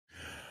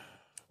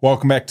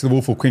Welcome back to the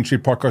Wolf of Queen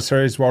Street podcast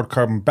series.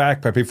 Welcome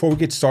back. But before we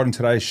get started in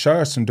today's show,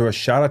 I just want to do a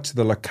shout out to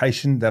the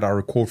location that I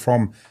record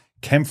from,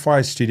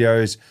 Campfire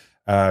Studios,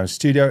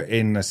 studio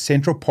in the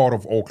central part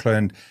of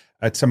Auckland.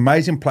 It's an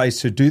amazing place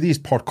to do these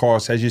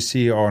podcasts, as you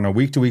see, on a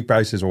week-to-week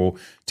basis, or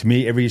to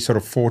me, every sort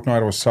of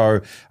fortnight or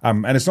so.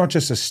 And it's not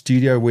just a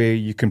studio where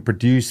you can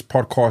produce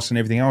podcasts and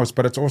everything else,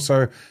 but it's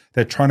also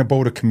they're trying to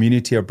build a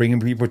community of bringing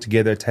people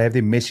together to have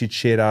their message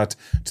shared out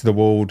to the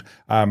world.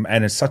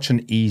 And it's such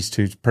an ease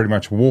to pretty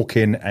much walk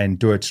in and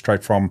do it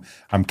straight from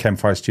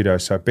Campfire Studio.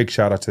 So big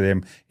shout out to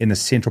them in the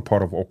central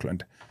part of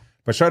Auckland.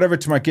 But straight over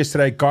to my guest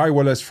today, Guy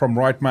Willis from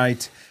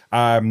Rightmate,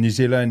 New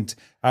Zealand.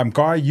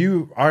 Guy,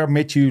 I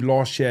met you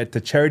last year at the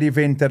charity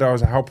event that I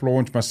was helped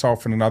launch,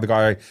 myself and another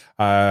guy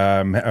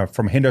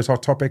from Hendo's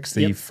Hot Topics,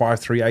 the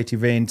 538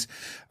 event.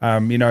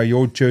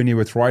 Your journey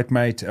with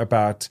Rightmate,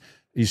 about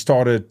you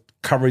started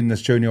covering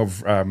this journey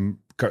of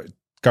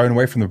going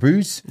away from the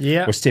booze,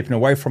 or stepping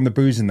away from the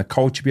booze and the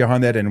culture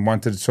behind that, and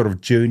wanted to sort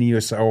of journey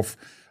yourself.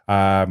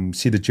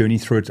 See the journey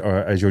through it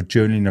as you're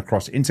journeying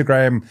across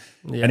Instagram,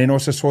 and then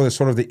also saw the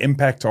sort of the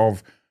impact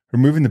of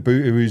removing the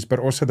booze, but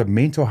also the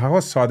mental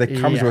health side that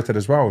comes with it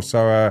as well.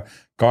 So,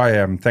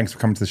 Guy, thanks for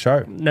coming to the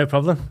show. No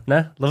problem.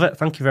 No, love it.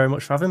 Thank you very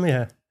much for having me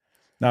here.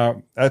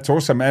 No, that's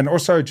awesome. And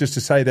also just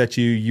to say that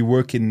you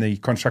work in the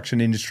construction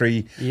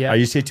industry. Yeah.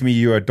 You said to me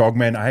you're a dog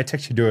man. I had to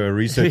actually do a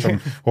research on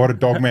what a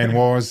dog man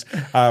was.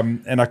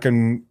 And I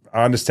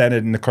understand it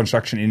in the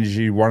construction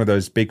industry, one of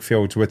those big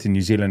fields within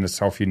New Zealand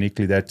itself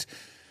uniquely that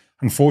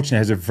unfortunately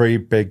has a very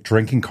big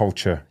drinking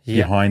culture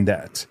behind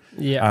that.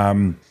 Yeah.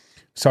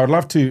 So I'd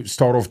love to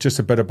start off just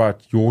a bit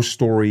about your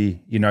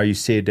story. You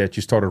said that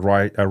you started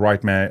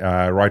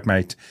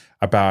Rightmate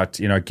about,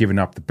 giving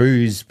up the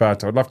booze,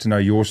 but I'd love to know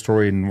your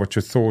story and what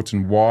your thoughts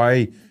and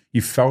why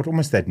you felt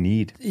almost that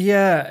need.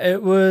 Yeah,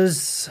 it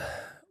was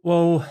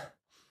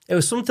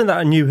something that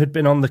I knew had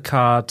been on the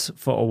card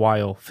for a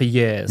while, for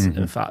years,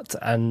 in fact.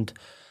 And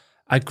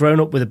I'd grown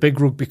up with a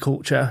big rugby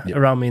culture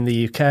around me in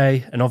the UK,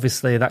 and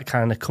obviously that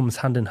kind of comes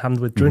hand in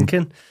hand with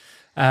drinking.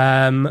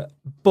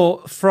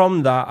 But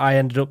from that, I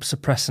ended up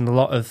suppressing a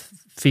lot of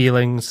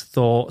feelings,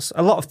 thoughts,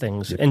 a lot of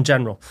things in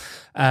general.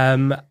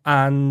 And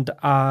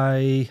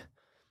I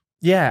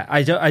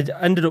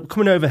ended up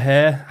coming over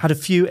here, had a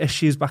few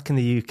issues back in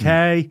the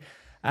UK.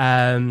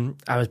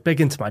 I was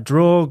big into my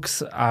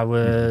drugs. I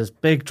was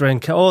big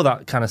drinker, all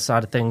that kind of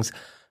side of things.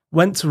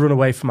 Went to run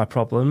away from my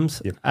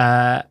problems,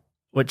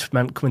 which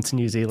meant coming to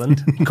New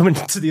Zealand, coming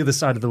to the other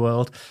side of the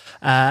world.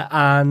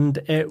 And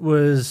it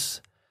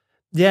was...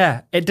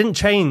 it didn't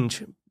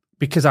change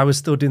because I was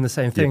still doing the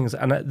same things.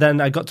 And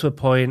then I got to a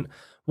point,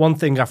 one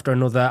thing after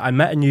another, I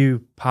met a new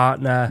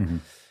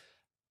partner,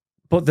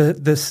 but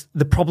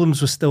the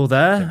problems were still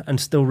there and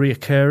still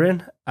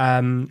reoccurring.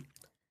 And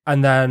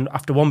then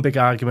after one big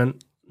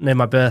argument near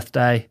my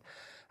birthday,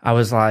 I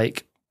was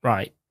like,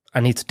 right, I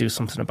need to do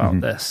something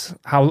about this.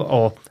 How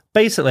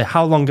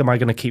long am I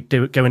going to keep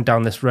going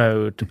down this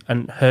road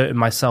and hurting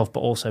myself,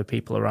 but also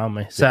people around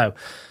me? So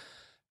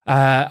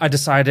I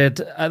decided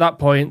at that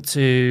point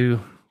to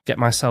get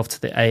myself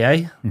to the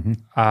AA.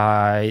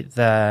 I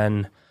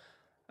then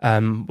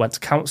went to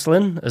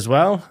counselling as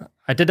well.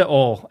 I did it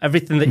all.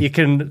 Everything that you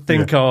can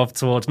think of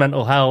towards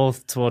mental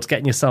health, towards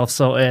getting yourself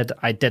sorted,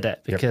 I did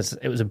it because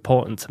it was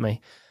important to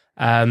me.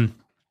 And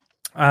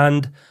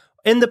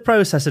in the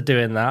process of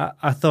doing that,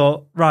 I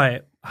thought,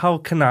 right, how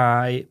can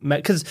I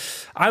make...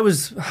 Because I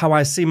was how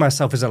I see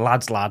myself as a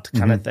lad's lad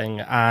kind of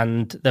thing,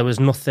 and there was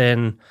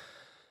nothing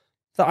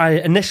that I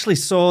initially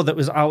saw that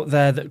was out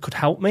there that could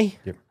help me.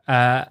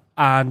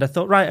 And I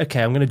thought, right,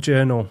 okay, I'm going to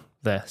journal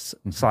this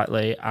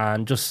slightly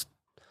and just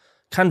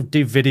kind of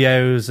do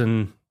videos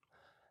and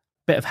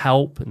bit of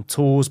help and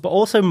tools, but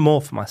also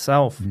more for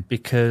myself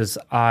because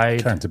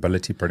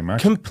accountability pretty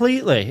much.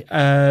 Completely.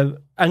 And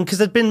because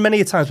there'd been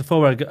many times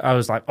before where I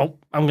was like, oh,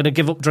 I'm going to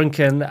give up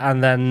drinking,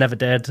 and then never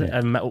did,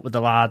 and met up with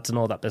the lads and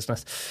all that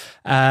business.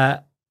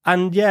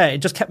 And it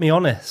just kept me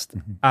honest.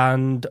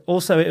 And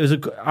also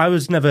I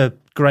was never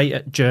great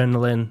at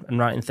journaling and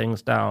writing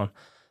things down.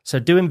 So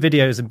doing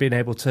videos and being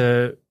able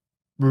to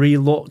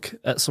re-look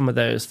at some of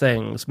those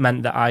things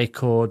meant that I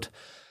could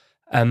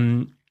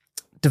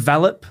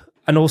develop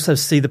and also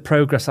see the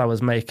progress I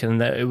was making,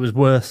 and that it was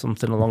worth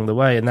something along the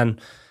way. And then,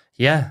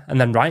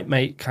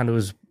 Rightmate kind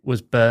of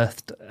was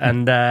birthed,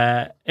 and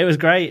it was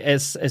great.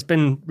 It's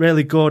been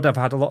really good. I've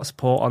had a lot of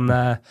support on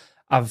there.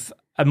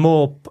 And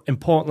more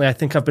importantly, I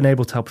think I've been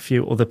able to help a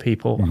few other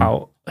people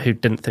out who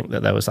didn't think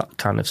that there was that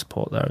kind of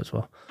support there as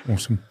well.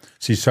 Awesome.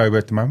 So you're sober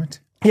at the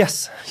moment?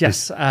 Yes.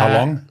 How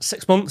long?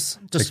 6 months.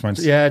 6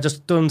 months? Yeah,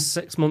 just done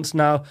 6 months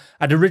now.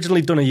 I'd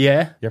originally done a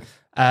year.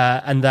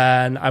 And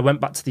then I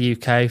went back to the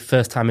UK,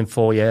 first time in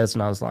 4 years,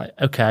 and I was like,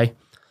 okay,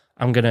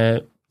 I'm going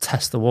to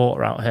test the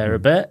water out here a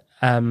bit.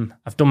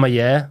 I've done my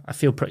year. I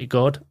feel pretty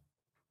good.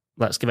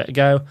 Let's give it a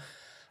go.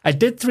 I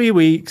did 3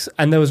 weeks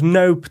and there was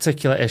no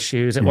particular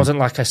issues. It wasn't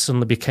like I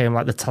suddenly became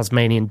like the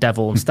Tasmanian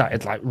devil and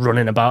started like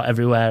running about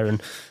everywhere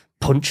and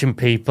punching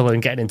people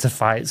and getting into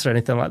fights or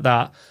anything like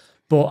that.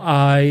 But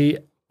I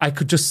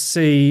could just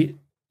see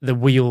the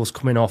wheels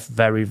coming off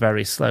very,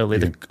 very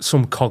slowly.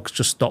 Some cogs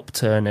just stopped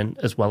turning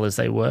as well as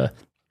they were.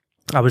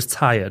 I was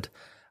tired.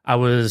 I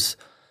was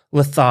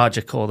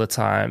lethargic all the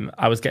time.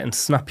 I was getting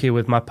snappier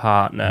with my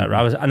partner.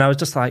 I was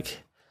just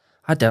like,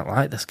 I don't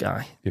like this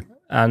guy. Yeah.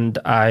 And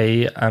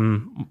I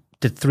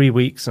did 3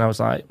 weeks, and I was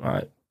like,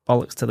 right,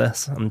 bollocks to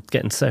this. I'm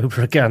getting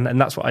sober again, and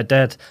that's what I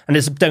did.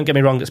 And don't get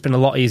me wrong, it's been a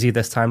lot easier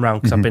this time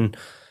round because I've been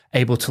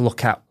able to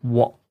look at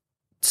what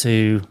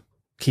to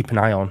keep an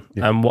eye on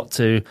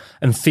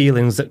and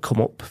feelings that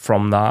come up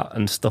from that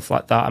and stuff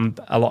like that. And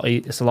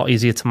it's a lot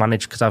easier to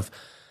manage because I've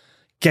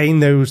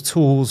gained those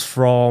tools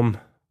from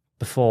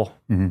before,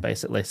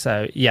 basically.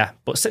 So yeah,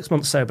 but 6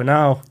 months sober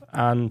now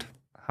and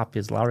happy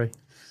as Larry.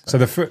 So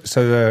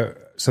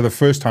the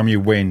first time you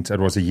went, it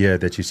was a year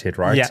that you said,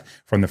 right? Yeah.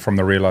 From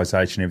the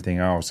realization, everything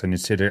else, and you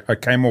said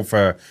it came off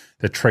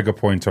the trigger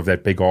point of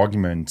that big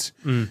argument.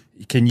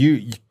 Can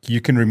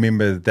you can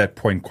remember that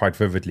point quite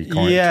vividly?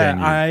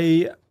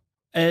 Yeah,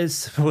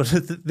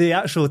 the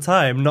actual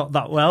time not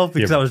that well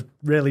because I was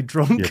really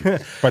drunk. Yeah.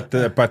 But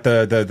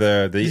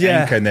the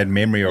anchor and that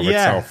memory of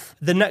itself.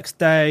 The next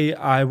day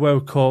I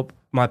woke up.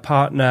 My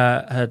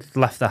partner had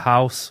left the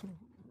house,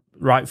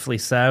 rightfully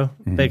so.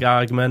 Big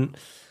argument.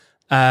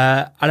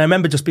 And I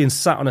remember just being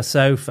sat on a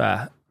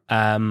sofa,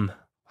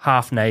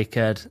 half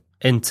naked,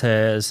 in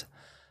tears,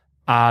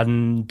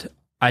 and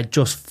I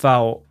just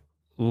felt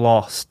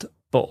lost,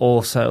 but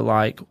also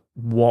like,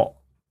 what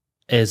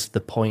is the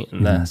point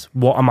in this?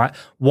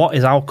 What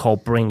is alcohol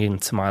bringing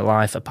to my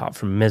life apart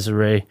from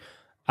misery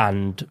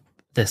and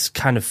this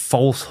kind of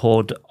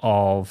falsehood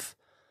of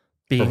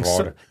being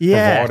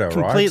bravado,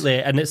 completely.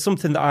 Right? And it's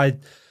something that I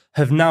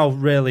have now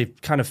really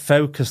kind of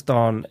focused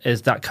on,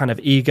 is that kind of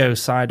ego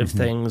side of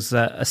things,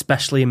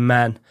 especially in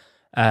men,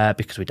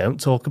 because we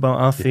don't talk about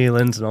our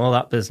feelings and all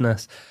that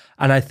business.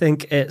 And I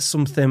think it's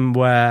something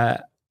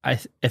where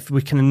if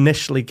we can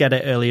initially get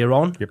it earlier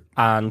on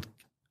and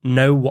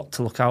know what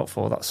to look out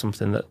for, that's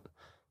something that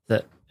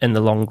in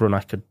the long run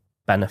I could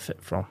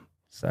benefit from.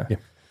 So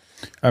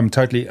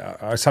totally.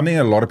 Something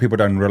a lot of people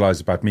don't realize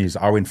about me is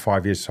I went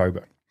 5 years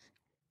sober.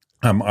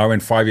 I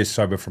went 5 years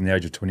sober from the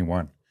age of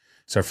 21.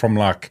 So from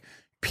like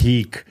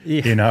peak,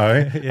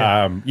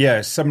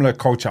 similar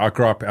culture. I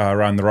grew up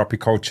around the rugby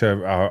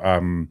culture. I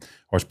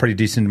was pretty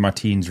decent in my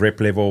teens, rep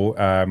level,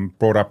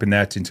 brought up in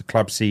that, into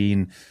club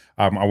scene.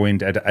 I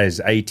went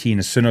as 18,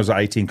 as soon as I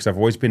was 18, because I've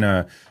always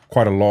been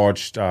quite a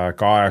large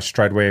guy. I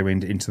straight away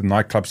went into the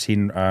nightclub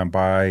scene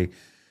by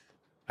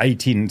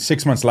 18.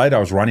 6 months later, I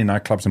was running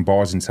nightclubs and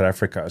bars in South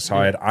Africa. So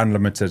I had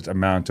unlimited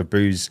amount of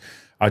booze.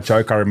 I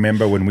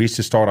remember when we used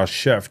to start our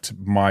shift,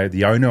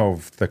 the owner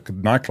of the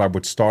nightclub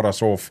would start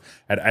us off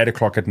at 8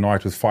 o'clock at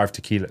night with 5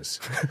 tequilas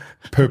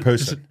per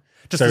person.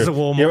 Just as a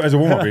warm-up. Yeah, as a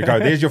warm-up. You go,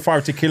 there's your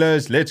 5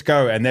 tequilas, let's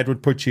go. And that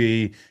would put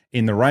you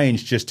in the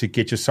range just to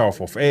get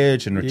yourself off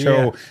edge and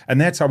chill.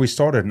 And that's how we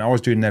started. And I was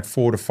doing that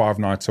 4 to 5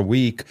 nights a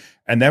week.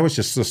 And that was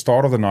just the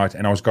start of the night.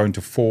 And I was going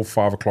to 4,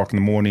 5 o'clock in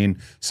the morning,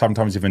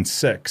 sometimes even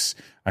 6.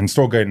 And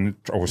still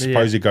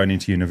supposedly going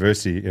into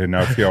university,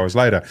 a few hours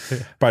later.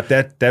 But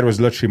that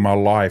was literally my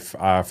life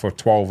for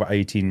 12,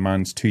 18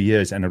 months, 2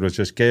 years. And it was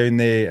just going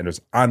there, and it was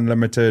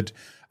unlimited.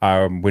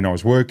 When I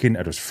was working,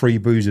 it was free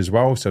booze as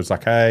well. So it's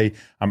like, hey,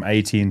 I'm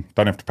 18,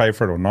 don't have to pay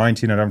for it, or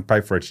 19, I don't have to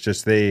pay for it. It's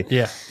just there.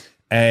 Yeah.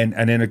 And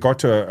then it got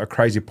to a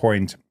crazy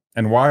point.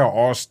 And why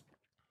I asked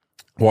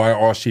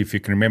you if you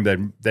can remember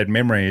that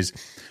memory is,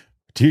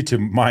 due to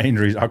my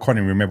injuries, I can't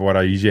even remember what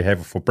I usually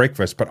have for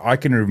breakfast, but I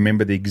can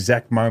remember the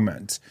exact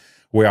moment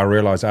where I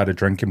realized I had a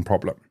drinking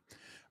problem.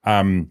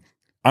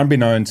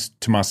 Unbeknownst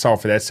to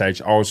myself at that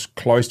stage, I was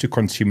close to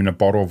consuming a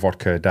bottle of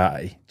vodka a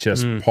day,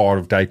 just part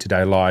of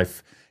day-to-day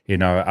life,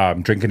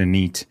 drinking a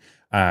neat,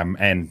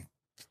 and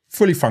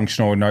fully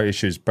functional, no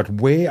issues. But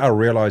where I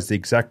realized the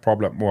exact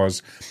problem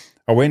was,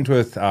 I went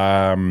with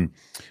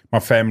my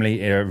family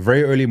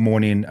very early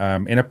morning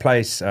in a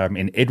place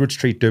in Edward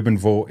Street,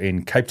 Durbanville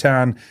in Cape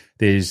Town.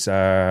 There's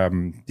a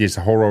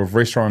whole row of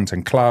restaurants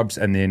and clubs,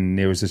 and then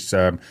there was this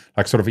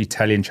sort of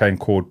Italian chain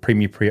called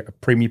Primi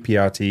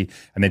Piatti,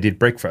 and they did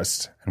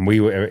breakfast. And we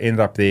ended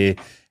up there,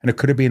 and it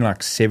could have been like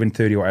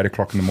 7:30 or 8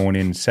 o'clock in the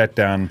morning. Sat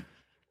down.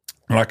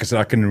 Like I said,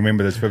 I can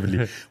remember this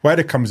vividly.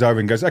 Waiter comes over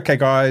and goes, "Okay,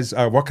 guys,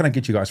 what can I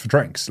get you guys for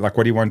drinks? Like,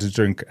 what do you want to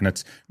drink?" And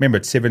it's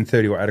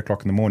 7:30 or 8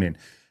 o'clock in the morning.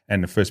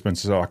 And the first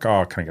person is like,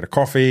 "Oh, can I get a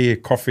coffee?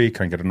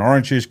 Can I get an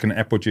orange juice? Can I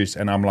apple juice?"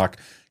 And I'm like,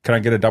 "Can I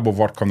get a double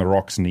vodka on the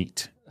rocks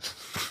neat?"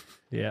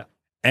 Yeah.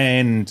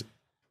 And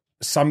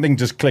something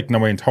just clicked, and I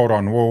went, "Hold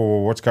on,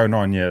 whoa, what's going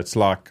on here?" It's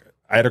like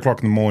 8 o'clock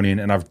in the morning,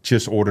 and I've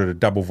just ordered a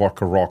double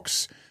vodka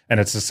rocks. And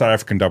it's a South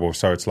African double,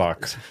 so it's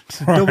like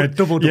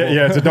double.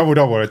 Yeah, it's a double.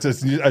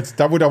 It's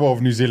double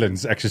of New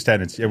Zealand's extra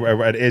standards.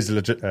 It is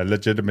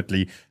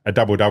legitimately a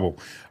double.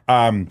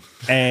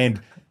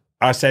 And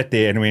I sat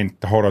there and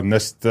went, "Hold on,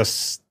 this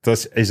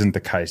isn't the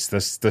case.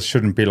 This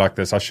shouldn't be like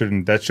this. That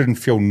shouldn't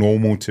feel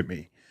normal to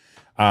me."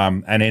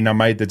 And then I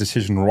made the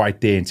decision right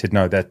there and said,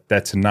 "No,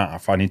 that's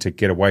enough. I need to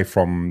get away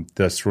from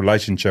this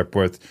relationship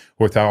with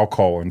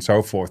alcohol and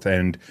so forth."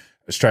 And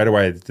straight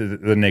away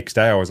the next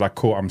day I was like,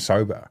 cool, I'm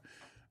sober.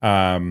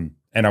 And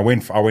I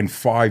went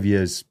 5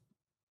 years,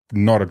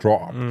 not a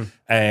drop.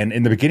 And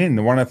in the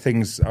beginning, one of the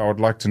things I would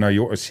like to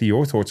know see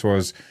your thoughts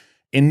was,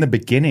 in the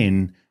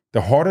beginning,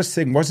 the hardest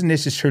thing wasn't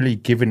necessarily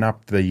giving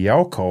up the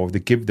alcohol. The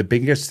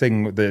biggest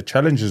thing, the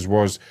challenges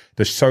was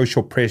the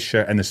social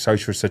pressure and the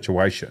social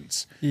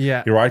situations.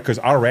 Yeah. You're right, because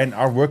I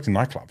worked in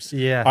nightclubs.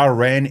 Yeah. I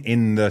ran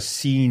in the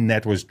scene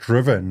that was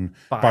driven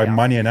by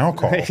money and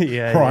alcohol.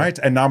 Right?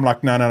 And I'm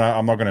like, no,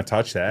 I'm not going to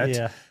touch that.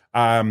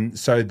 Yeah.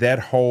 So that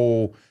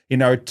whole,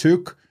 it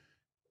took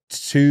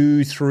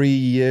 2-3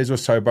 years or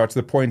so, but to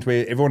the point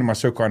where everyone in my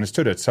circle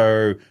understood it.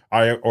 So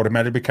I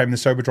automatically became the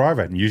sober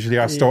driver, and usually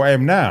I still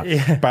am now.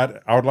 Yeah.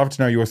 But I would love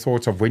to know your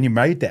thoughts of when you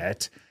made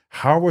that.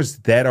 How was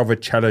that of a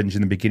challenge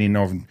in the beginning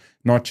of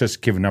not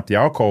just giving up the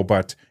alcohol,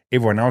 but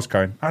everyone else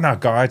going, oh no,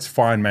 guy, it's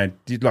fine, man.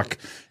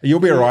 You'll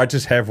be all right,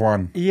 just have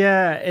one.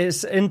 Yeah,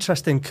 it's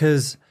interesting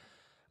because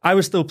I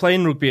was still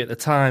playing rugby at the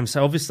time.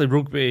 So obviously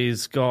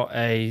rugby's got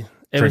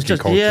Drinking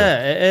culture.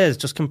 Yeah, it is,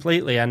 just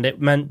completely. And it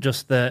meant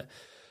just that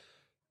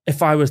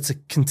if I was to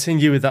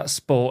continue with that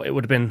sport, it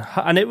would have been,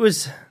 and it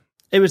was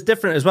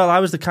different as well. I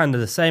was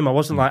the same. I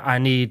wasn't like, I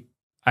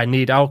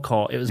need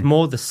alcohol. It was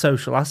more the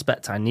social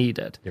aspect I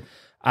needed. Yep.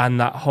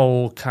 And that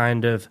whole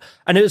and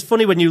it was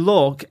funny when you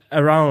look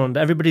around,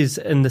 everybody's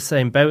in the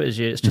same boat as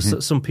you. It's just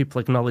that some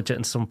people acknowledge it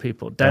and some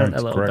people don't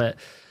a little bit.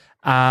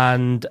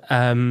 And,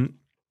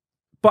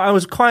 but I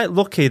was quite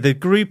lucky. The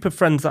group of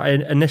friends that I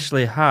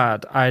initially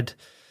had, I'd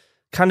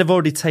kind of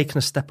already taken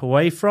a step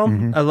away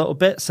from a little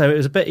bit. So it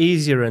was a bit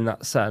easier in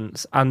that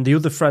sense. And the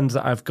other friends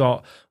that I've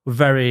got were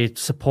very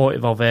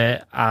supportive of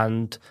it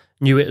and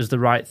knew it was the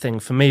right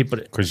thing for me.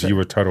 But because you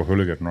were a total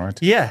hooligan, right?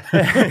 Yeah.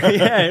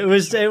 Yeah, it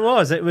was.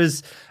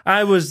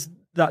 I was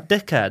that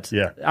dickhead.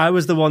 Yeah. I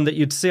was the one that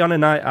you'd see on a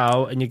night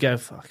out and you go,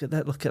 fuck,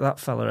 look at that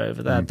fella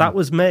over there. That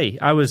was me.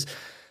 I was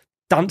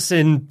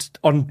dancing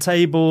on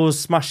tables,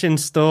 smashing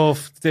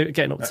stuff,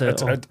 getting up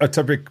to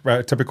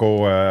a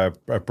typical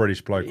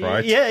British bloke,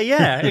 right?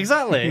 Yeah,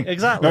 exactly.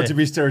 Not to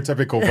be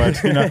stereotypical,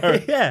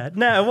 but yeah,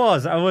 no,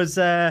 I was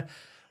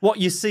what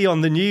you see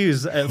on the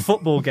news at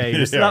football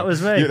games. That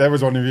was me. Yeah, that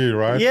was one of you,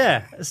 right?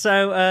 Yeah.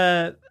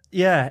 So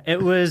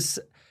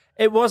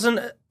it wasn't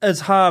as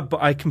hard,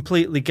 but I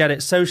completely get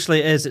it. Socially,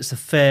 it's a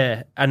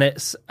fear, and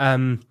it's.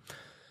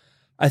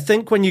 I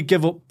think when you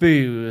give up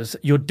booze,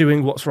 you're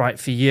doing what's right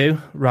for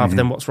you rather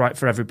than what's right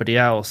for everybody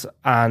else.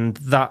 And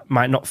that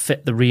might not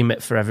fit the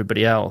remit for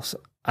everybody else.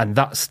 And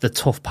that's the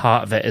tough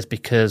part of it, is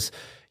because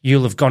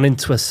you'll have gone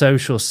into a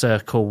social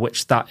circle,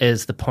 which that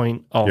is the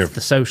point of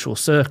the social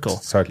circle.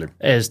 Totally.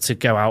 Is to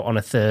go out on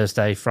a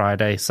Thursday,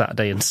 Friday,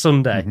 Saturday and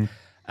Sunday.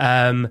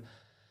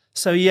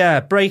 So yeah,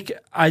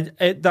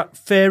 that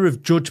fear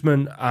of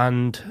judgment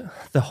and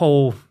the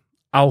whole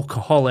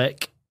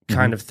alcoholic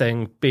kind of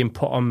thing being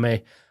put on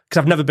me.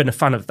 Because I've never been a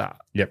fan of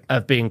that,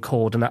 of being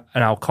called an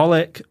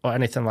alcoholic or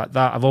anything like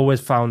that. I've always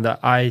found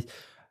that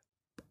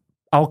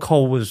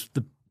alcohol was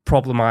the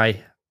problem.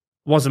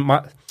 It's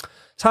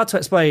hard to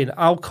explain.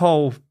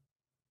 Alcohol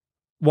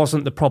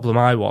wasn't the problem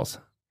I was.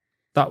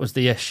 That was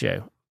the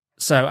issue.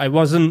 So I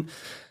wasn't,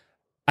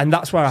 and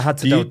that's where I had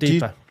to go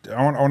deeper.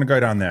 I want to go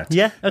down that.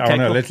 Yeah, okay.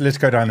 Cool. Let's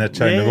go down that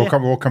chain. Yeah.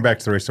 We'll come back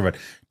to the rest of it.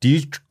 Do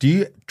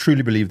you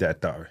truly believe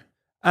that though?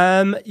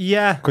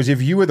 Yeah. Because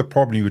if you were the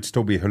problem, you would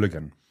still be a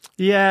hooligan.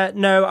 Yeah,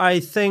 no, I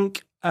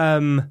think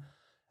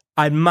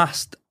I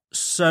masked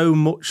so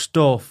much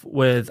stuff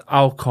with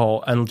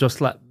alcohol and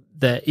just let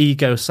the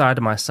ego side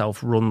of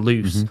myself run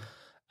loose.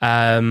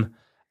 And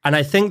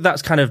I think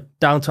that's kind of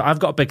down to, I've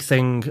got a big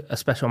thing,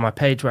 especially on my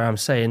page, where I'm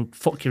saying,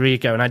 fuck your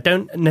ego. And I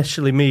don't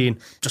initially mean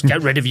just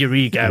get rid of your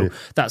ego.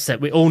 That's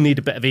it. We all need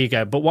a bit of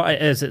ego. But what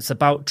it is, it's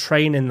about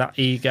training that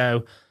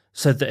ego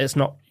so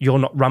that you're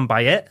not run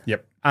by it.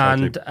 Yep.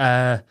 And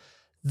totally.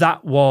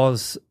 That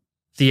was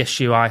the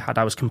issue I had.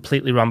 I was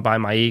completely run by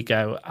my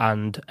ego,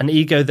 and an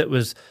ego that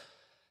was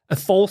a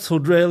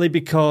falsehood, really,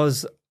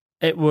 because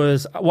it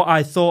was what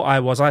I thought I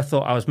was. I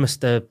thought I was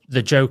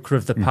the joker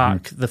of the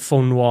pack, the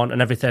fun one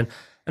and everything.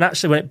 And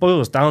actually, when it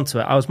boils down to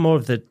it, I was more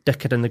of the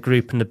dickhead in the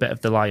group and a bit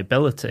of the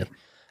liability.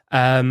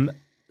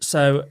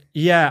 So,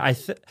 yeah,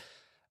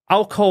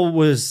 alcohol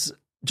was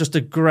just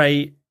a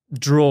great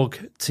drug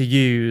to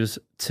use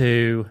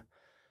to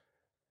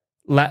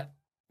let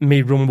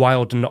me run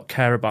wild and not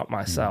care about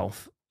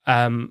myself.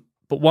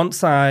 But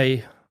once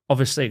I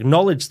obviously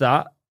acknowledged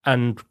that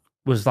and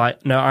was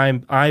like, no,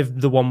 I'm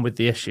the one with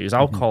the issues.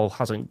 Alcohol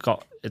hasn't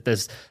got,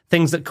 there's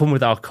things that come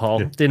with alcohol.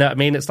 Do you know what I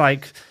mean? It's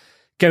like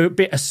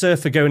be a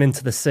surfer going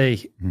into the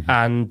sea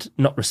and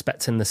not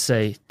respecting the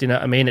sea. Do you know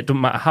what I mean? It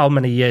doesn't matter how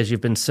many years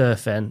you've been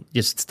surfing,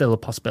 there's still a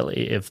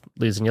possibility of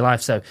losing your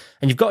life. So,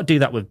 and you've got to do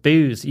that with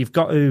booze. You've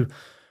got to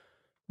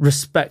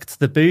respect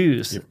the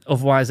booze,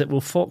 otherwise it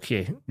will fuck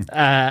you.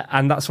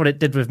 And that's what it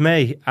did with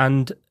me.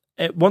 And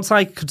once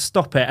I could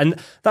stop it, and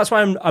that's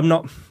why I'm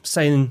not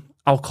saying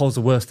alcohol's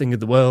the worst thing in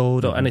the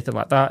world or anything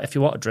like that. If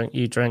you want to drink,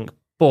 you drink.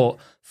 But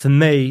for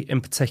me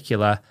in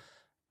particular,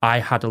 I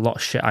had a lot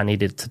of shit I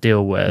needed to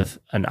deal with,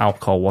 and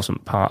alcohol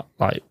wasn't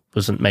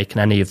making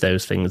any of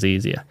those things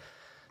easier.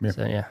 Yeah.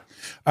 So yeah.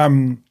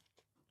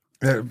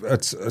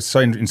 It's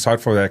so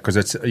insightful there, because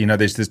it's,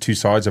 there's two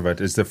sides of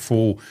it. Is the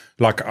full,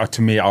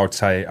 to me, I would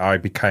say I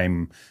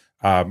became,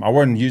 I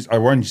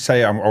won't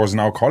say I was an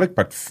alcoholic,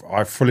 but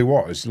I fully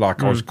was. I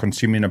was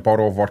consuming a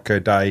bottle of vodka a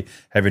day,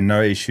 having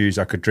no issues.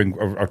 I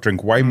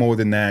drink way more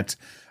than that.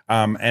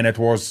 And it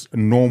was a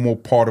normal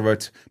part of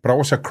it, but I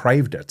also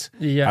craved it.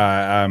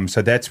 Yeah.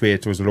 So that's where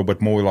it was a little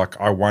bit more like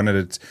I wanted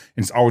it.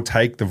 And I would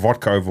take the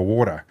vodka over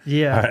water.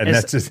 Yeah. And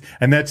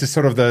that's just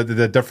sort of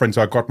the difference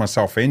I got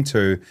myself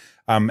into.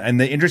 And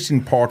the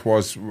interesting part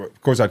was,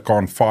 because I'd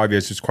gone 5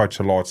 years, it's quite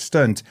a large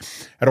stint,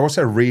 it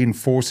also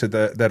reinforced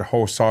that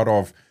whole side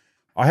of,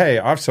 oh, hey,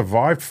 I've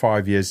survived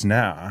 5 years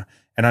now,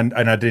 and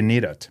I didn't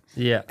need it.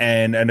 Yeah.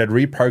 And it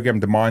reprogrammed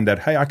the mind that,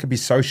 hey, I could be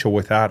social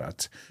without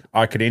it.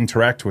 I could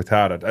interact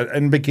without it.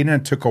 In the beginning,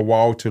 it took a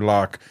while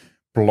to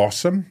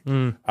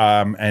blossom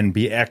and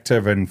be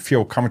active and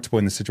feel comfortable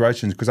in the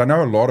situations, because I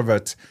know a lot of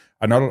it.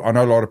 I know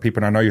a lot of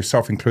people, and I know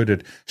yourself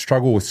included,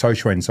 struggle with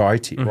social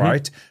anxiety,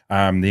 right?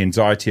 The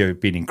anxiety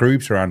of being in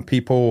groups around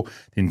people,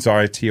 the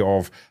anxiety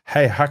of,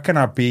 hey, how can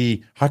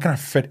I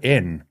fit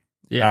in?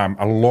 Yeah.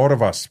 A lot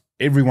of us,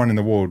 everyone in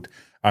the world,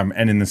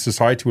 and in the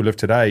society we live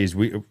today, is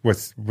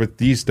with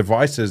these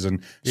devices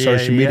and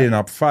social media in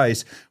our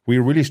face, we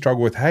really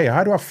struggle with, hey,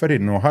 how do I fit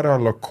in, or how do I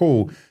look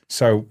cool?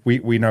 So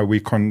we know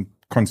we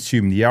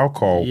consume the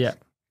alcohol. Yeah.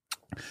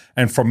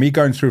 And from me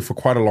going through for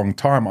quite a long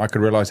time, I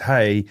could realize,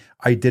 hey,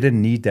 I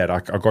didn't need that. I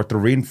got the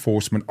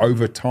reinforcement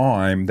over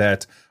time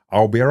that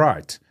I'll be all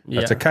right.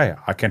 That's okay.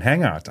 I can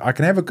hang out. I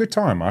can have a good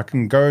time. I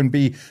can go and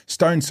be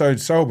stone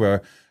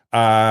sober.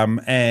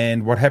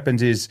 And what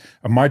happens is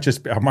I might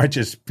just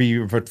be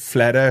a bit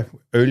flatter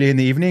early in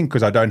the evening,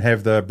 because I don't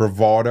have the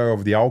bravado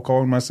of the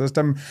alcohol in my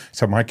system.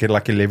 So I might get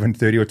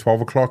 11:30 or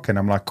 12 o'clock, and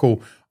I'm like,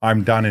 cool,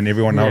 I'm done. And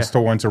everyone else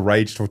still wants to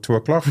rage till 2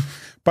 o'clock.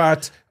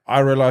 But I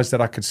realized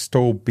that I could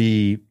still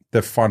be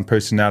the fun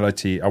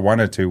personality I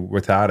wanted to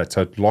without it.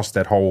 So it lost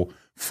that whole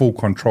full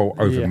control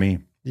over me.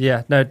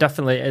 Yeah, no,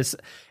 definitely.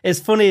 It's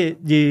funny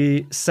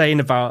you saying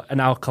about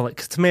an alcoholic,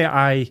 'cause to me,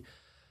 I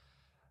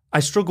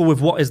struggle with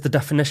what is the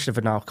definition of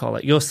an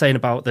alcoholic. You're saying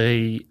about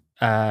the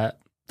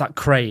that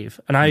crave,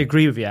 and I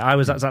agree with you. I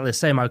was exactly the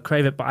same. I would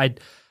crave it,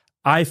 but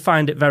I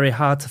find it very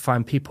hard to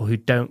find people who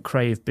don't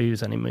crave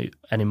booze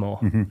anymore.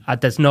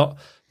 There's not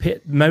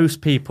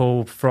most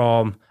people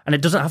from, and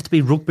it doesn't have to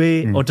be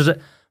rugby or does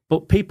it,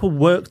 but people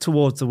work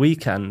towards the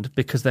weekend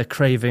because they're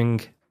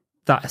craving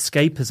that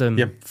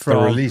escapism from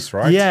the release,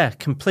 right? Yeah,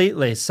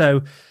 completely.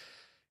 So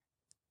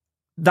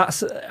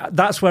that's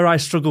where I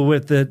struggle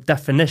with the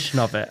definition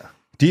of it.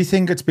 Do you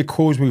think it's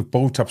because we've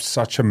built up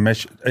such a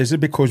is it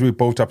because we've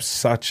built up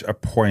such a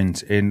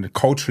point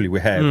culturally we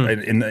have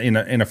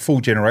in a full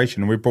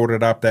generation? We brought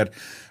it up that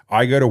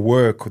I go to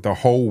work the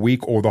whole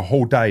week or the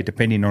whole day,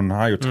 depending on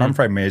how your time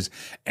frame is,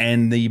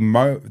 and the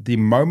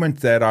moment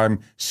that I'm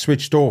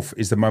switched off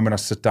is the moment I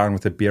sit down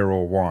with a beer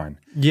or wine.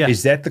 Yeah.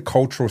 Is that the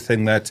cultural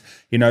thing that,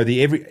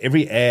 the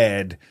every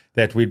ad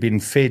that we've been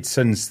fed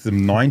since the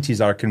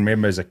 90s, I can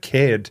remember as a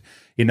kid,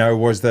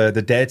 was the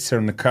dad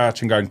sitting on the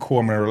couch and going, cool,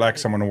 I'm going to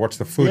relax, I'm going to watch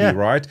the footy,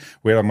 right?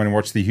 Where I'm going to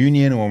watch the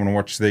Union, or I'm going to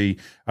watch the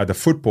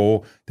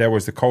football. That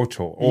was the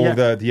culture. Or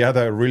the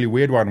other really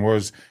weird one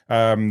was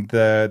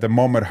the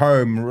mom at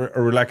home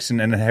relaxing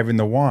and having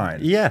the wine.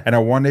 Yeah. And I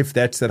wonder if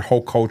that's that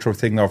whole cultural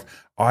thing of,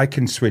 I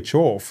can switch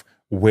off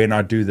when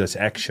I do this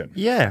action.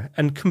 Yeah,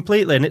 and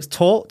completely. And it's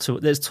taught to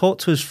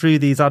us through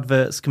these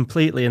adverts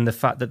completely, in the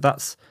fact that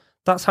that's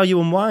how you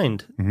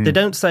unwind. They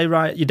don't say,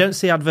 right, you don't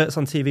see adverts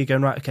on TV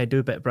going, right, okay, do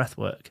a bit of breath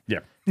work. Yeah.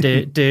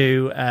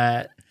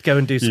 Go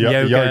and do some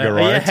yoga.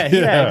 Right?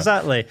 Yeah,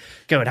 exactly.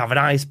 Go and have an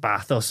ice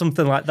bath or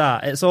something like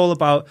that. It's all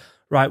about,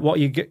 right,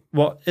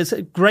 it's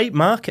a great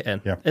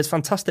marketing. Yeah. It's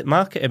fantastic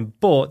marketing,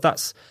 but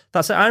that's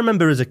it. I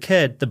remember as a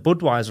kid, the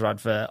Budweiser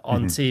advert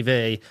on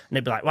TV, and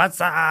it'd be like, what's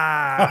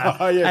that?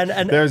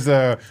 and there's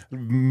the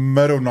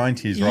middle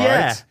 90s, right?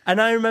 Yeah,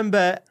 and I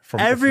remember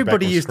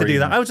everybody used to do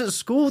that. I was at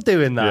school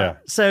doing that. Yeah.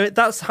 So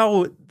that's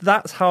how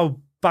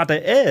bad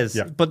it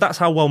is, but that's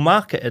how well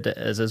marketed it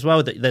is as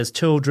well, that there's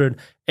children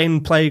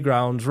in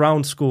playgrounds,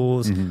 around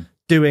schools,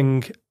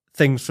 doing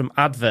things from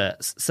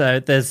adverts.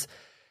 So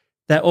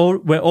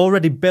we're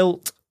already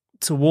built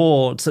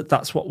towards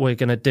that's what we're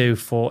going to do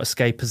for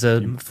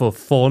escapism, for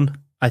fun,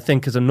 I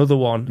think, is another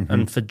one,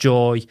 and for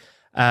joy,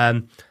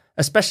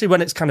 especially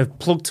when it's kind of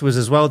plugged to us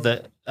as well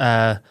that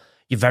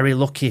you're very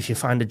lucky if you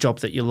find a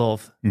job that you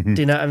love.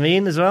 Do you know what I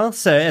mean as well?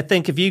 So I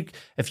think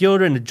if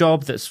you're in a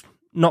job that's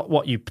not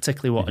what you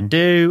particularly want to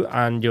do,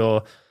 and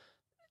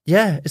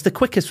it's the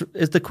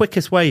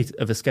quickest way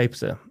of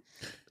escapism.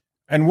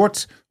 And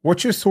what's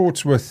your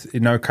thoughts with,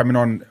 coming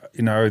on,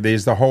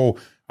 there's the whole,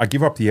 I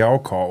give up the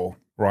alcohol,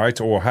 right?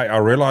 Or, hey, I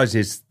realize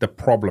it's the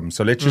problem.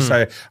 So let's just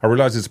say I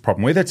realize it's a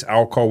problem, whether it's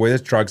alcohol, whether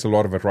it's drugs, a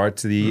lot of it, right?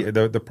 To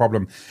the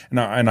problem,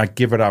 and I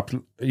give it up.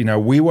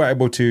 We were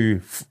able to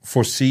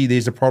foresee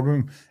there's a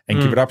problem and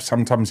give it up.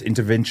 Sometimes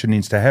intervention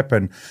needs to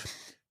happen.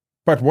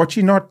 But what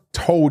you're not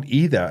told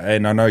either,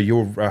 and I know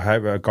you're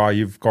a guy,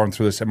 you've gone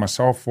through this and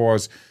myself,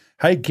 was,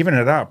 hey, giving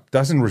it up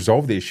doesn't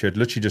resolve the issue. It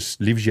literally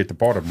just leaves you at the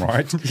bottom,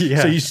 right?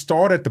 Yeah. So you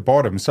start at the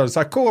bottom. So it's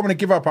like, cool, I'm going to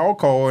give up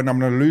alcohol and I'm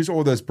going to lose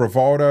all this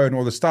bravado and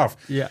all this stuff.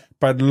 Yeah.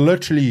 But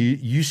literally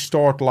you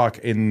start like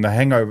in the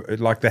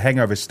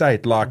hangover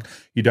state, like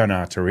you don't know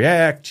how to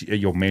react.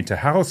 Your mental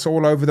health's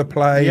all over the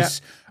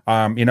place.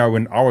 Yeah.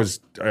 When I was,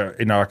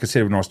 like I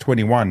said, when I was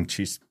 21,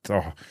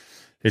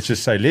 let's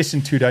just say less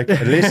than 2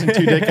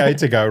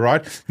 decades ago,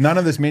 right? None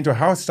of this mental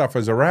health stuff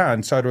was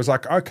around. So it was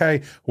like,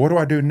 okay, what do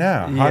I do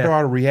now? How do I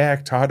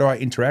react? How do I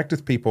interact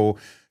with people?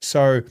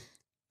 So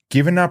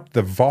giving up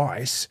the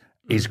vice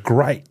is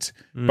great.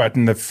 But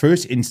in the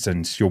first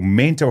instance, your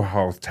mental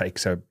health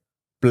takes a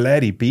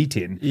bloody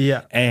beating.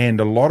 Yeah. And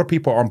a lot of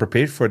people aren't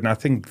prepared for it. And I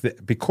think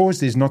that because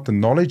there's not the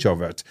knowledge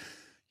of it,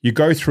 you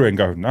go through and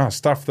go, no,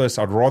 stuff this.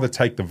 I'd rather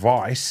take the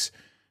vice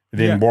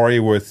than worry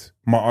with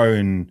my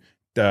own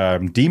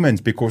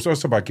demons, because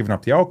also by giving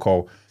up the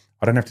alcohol,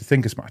 I don't have to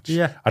think as much.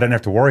 Yeah. I don't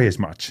have to worry as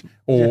much,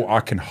 or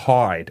I can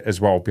hide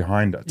as well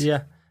behind it.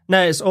 Yeah.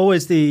 No, it's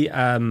always the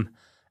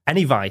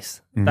any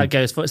vice that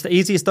goes for. It's the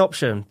easiest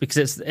option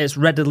because it's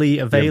readily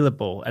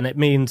available, and it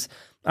means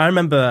I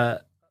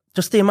remember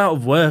just the amount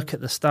of work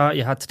at the start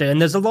you had to do,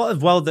 and there's a lot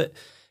of that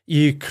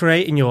you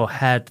create in your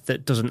head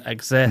that doesn't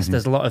exist.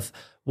 There's a lot of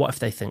what if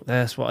they think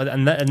this,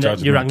 and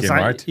your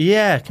anxiety, right?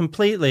 Yeah,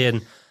 completely,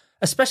 and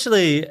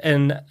especially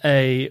in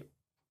a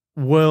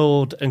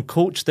world and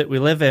culture that we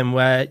live in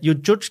where you're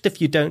judged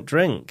if you don't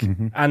drink.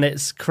 And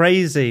it's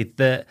crazy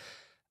that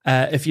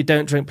if you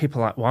don't drink,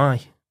 people are like,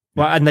 why?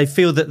 Well, and they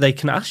feel that they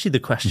can ask you the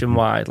question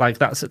why. Like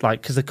that's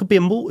like, because there could be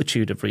a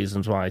multitude of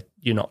reasons why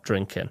you're not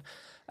drinking.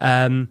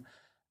 And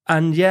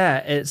yeah,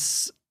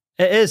 it's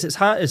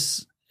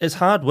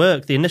hard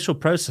work. The initial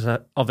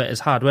process of it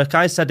is hard work.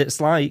 I said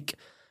it's like,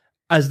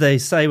 as they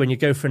say when you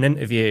go for an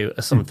interview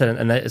or something,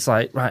 and it's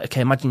like, right,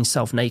 okay, imagine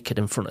yourself naked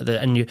in front of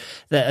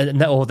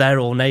they're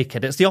all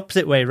naked. It's the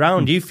opposite way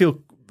around.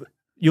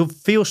 You'll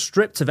feel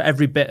stripped of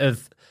every bit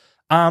of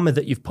armor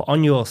that you've put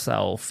on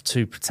yourself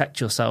to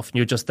protect yourself, and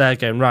you're just there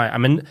going, right,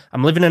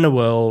 I'm living in a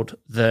world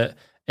that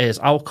is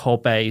alcohol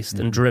based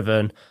and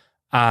driven,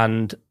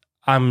 and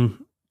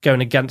I'm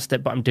going against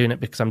it, but I'm doing it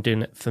because I'm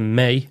doing it for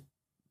me.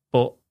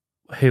 But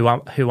who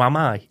am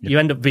I? Yep. You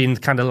end up being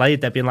kind of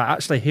laid there, being like,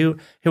 actually, who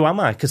am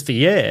I? Because for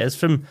years,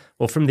 from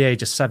the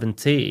age of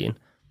 17,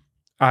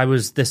 I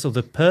was this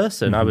other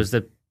person.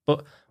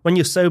 But when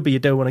you're sober, you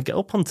don't want to get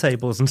up on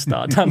tables and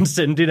start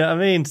dancing. Do you know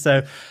what I mean?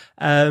 So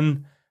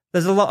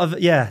there's a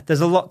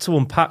lot to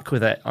unpack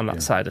with it on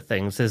that side of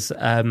things.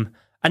 And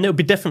it'll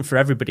be different for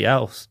everybody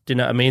else. Do you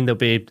know what I mean? There'll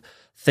be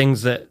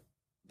things that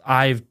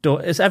I've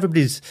done.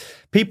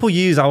 People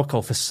use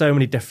alcohol for so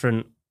many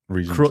different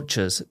reasons.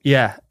 Crutches.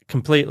 Yeah.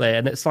 Completely.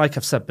 And it's like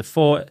I've said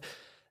before,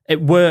 it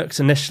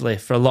works initially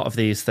for a lot of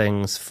these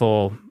things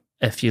for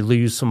if you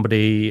lose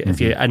somebody,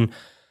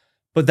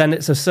 but then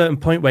it's a certain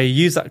point where you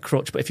use that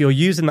crutch, but if you're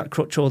using that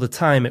crutch all the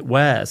time, it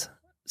wears.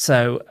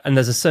 So, and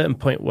there's a certain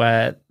point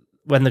where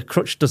when the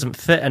crutch doesn't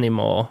fit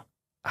anymore,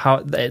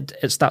 how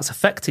it starts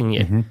affecting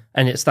you,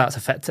 and it starts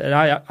affecting.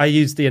 And I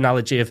use the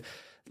analogy of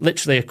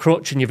literally a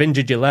crutch, and you've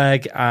injured your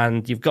leg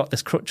and you've got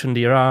this crutch under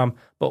your arm,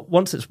 but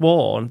once it's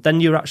worn,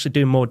 then you're actually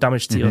doing more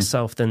damage to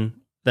yourself than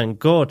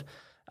good.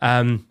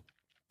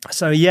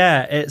 So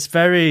yeah, it's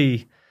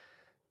very,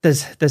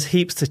 there's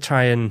heaps to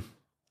try and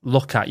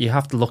look at. You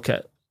have to look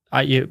at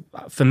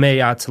for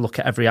me, I had to look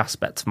at every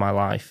aspect of my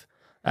life,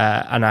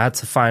 and I had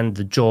to find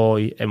the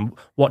joy in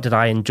what did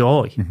I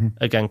enjoy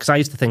again, because I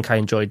used to think I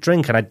enjoyed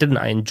drink, and I didn't.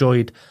 I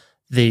enjoyed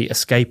the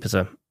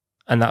escapism,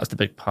 and that was the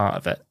big part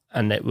of it.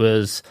 And it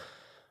was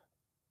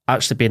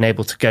actually being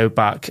able to go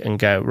back and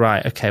go,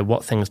 right, okay,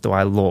 what things do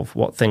I love?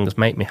 What things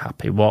make me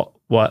happy? What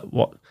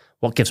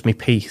gives me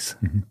peace?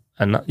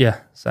 And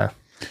so.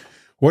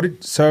 What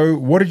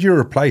did you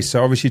replace?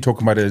 So obviously you're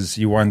talking about is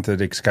you wanted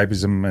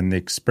escapism and the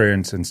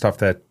experience and stuff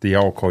that the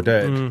alcohol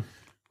did.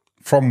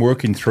 From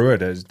working through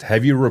it,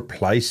 have you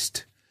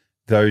replaced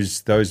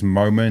those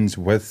moments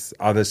with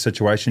other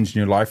situations in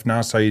your life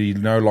now? So you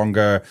no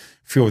longer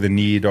feel the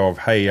need of,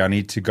 hey, I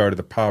need to go to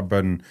the pub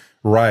and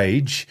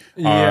rage.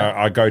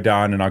 I go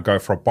down and I go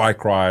for a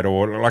bike ride,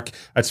 or like,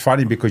 it's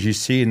funny because you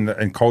see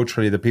in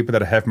culturally the people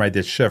that have made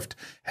this shift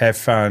have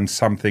found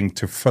something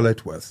to fill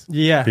it with.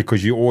 Yeah.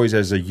 Because you always,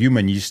 as a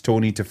human, you still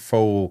need to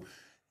fill.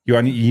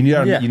 You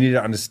need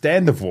to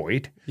understand the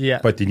void. Yeah.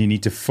 But then you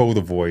need to fill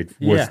the void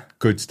with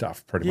good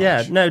stuff. Pretty much.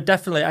 Yeah. No,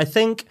 definitely. I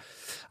think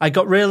I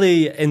got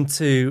really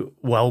into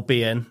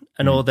well-being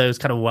and all those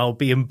kind of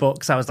well-being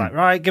books. I was like,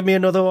 right, give me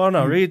another one.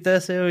 I'll read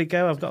this. Here we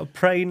go. I've got to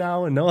pray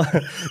now and all.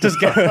 Just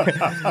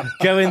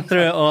going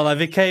through it all. I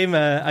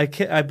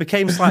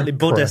became slightly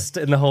Buddhist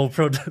in the whole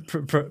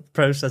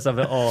process of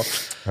it all.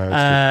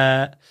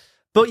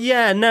 But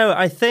yeah, no,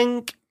 I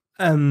think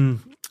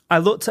I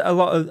looked at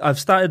I've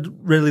started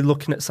really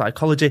looking at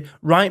psychology.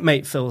 Right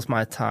Mate fills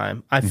my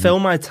time. I fill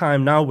my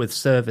time now with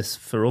service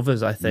for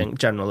others, I think,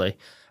 generally.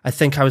 I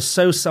think I was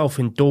so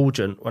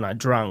self-indulgent when I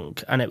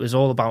drank, and it was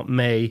all about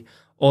me,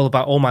 all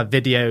about all my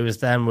videos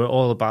then were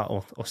all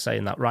about, or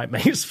saying that right,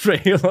 mate, it's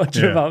pretty much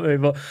about me,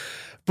 but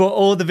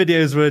all the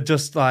videos were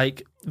just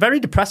like very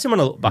depressing when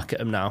I look back at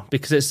them now,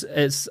 because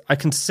it's I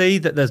can see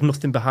that there's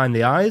nothing behind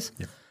the eyes,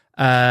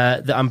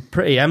 that I'm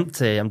pretty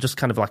empty. I'm just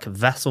kind of like a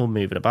vessel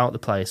moving about the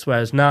place.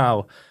 Whereas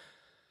now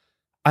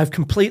I've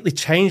completely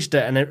changed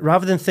it, and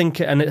rather than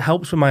think it, and it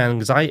helps with my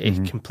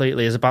anxiety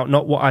completely, is about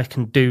not what I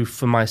can do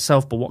for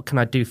myself, but what can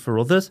I do for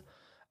others.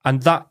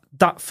 And that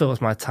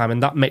fills my time,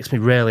 and that makes me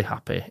really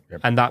happy.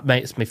 And that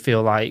makes me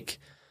feel like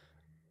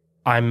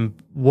I'm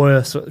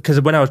worse.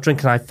 Because when I was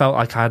drinking, I felt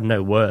like I had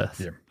no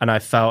worth.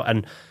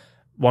 And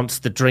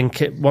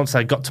once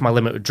I got to my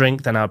limit with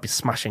drink, then I'd be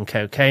smashing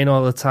cocaine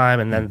all the time.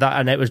 And then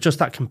and it was just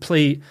that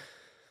complete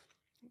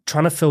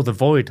trying to fill the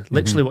void,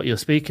 literally what you're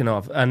speaking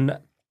of.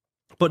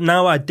 But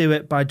now I do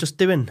it by just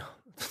doing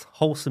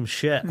wholesome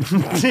shit.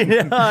 You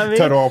know what I mean?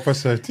 Total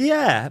opposite.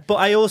 Yeah, but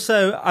I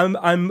also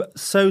I'm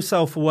so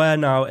self-aware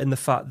now in the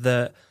fact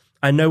that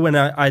I know when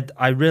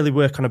I really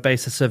work on a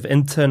basis of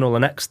internal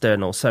and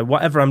external. So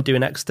whatever I'm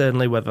doing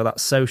externally, whether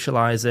that's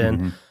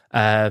socializing,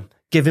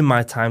 giving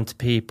my time to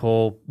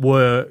people,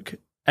 work,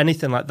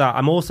 anything like that,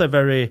 I'm also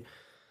very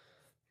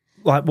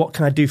like, what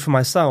can I do for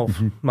myself?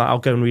 Like, I'll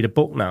go and read a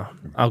book now.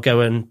 I'll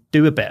go and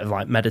do a bit of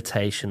like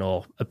meditation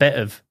or a bit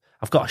of.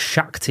 I've got a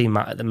Shakti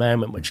mat at the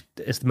moment, which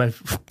is the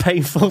most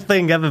painful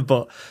thing ever,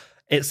 but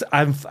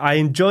I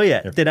enjoy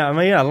it. Do you know what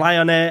I mean? I lie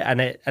on it,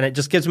 and it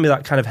just gives me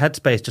that kind of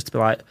headspace just to be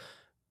like,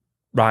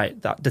 right,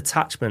 that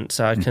detachment.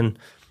 So I can,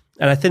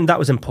 and I think that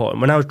was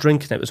important. When I was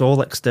drinking, it was all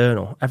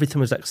external. Everything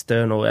was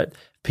external. It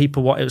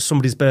was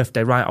somebody's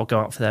birthday, right? I'll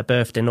go out for their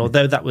birthday. And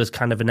although that was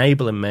kind of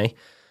enabling me,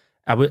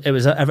 it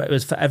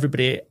was for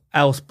everybody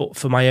else, but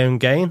for my own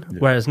gain.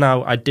 Whereas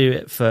now I do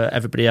it for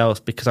everybody else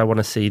because I want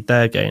to see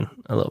their gain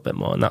a little bit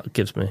more, and that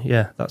gives me,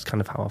 that's kind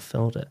of how I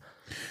filled it.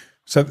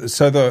 So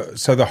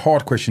the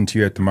hard question to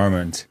you at the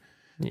moment,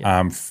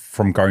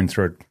 from going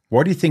through it,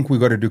 what do you think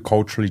we've got to do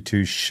culturally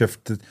to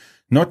shift,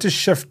 not to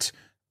shift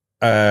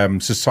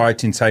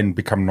society and say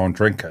become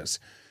non-drinkers,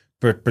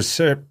 but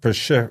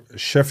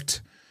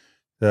shift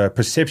the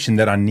perception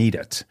that I need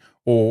it?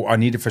 Or I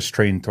need it for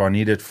strength, or I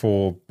need it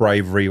for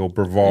bravery or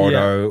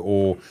bravado,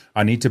 or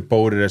I need to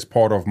build it as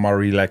part of my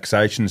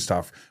relaxation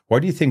stuff.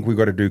 What do you think we've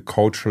got to do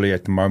culturally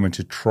at the moment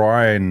to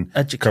try and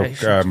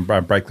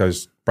break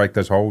those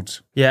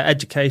holds? Yeah,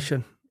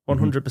 education,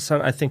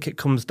 100%. I think it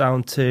comes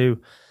down to,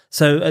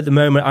 so at the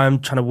moment I'm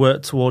trying to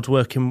work towards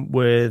working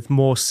with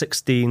more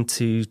 16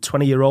 to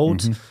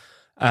 20-year-olds.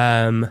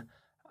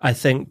 I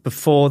think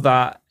before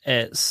that,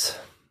 it's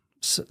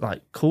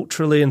like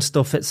culturally and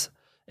stuff,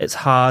 it's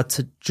hard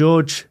to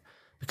judge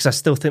because I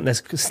still think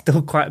there's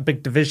still quite a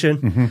big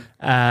division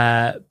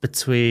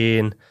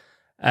between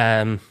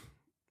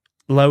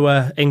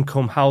lower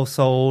income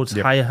households,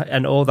 higher,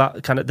 and all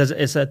that kind of.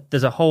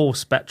 There's a whole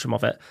spectrum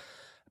of it,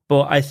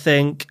 but I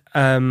think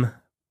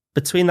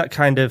between that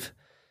kind of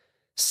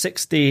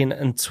 16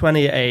 and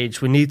 20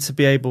 age, we need to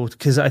be able,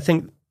 because I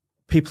think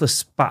people are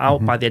spat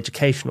out by the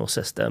educational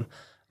system.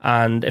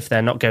 And if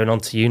they're not going on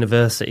to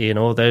university and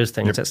all those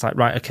things, it's like,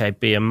 right, okay,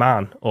 be a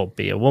man or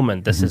be a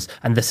woman. This is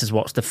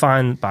what's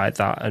defined by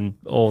that and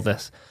all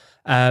this.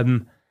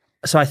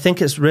 So I think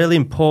it's really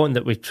important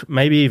that we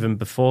maybe even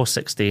before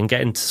 16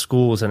 get into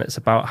schools, and it's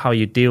about how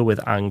you deal with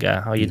anger,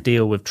 how you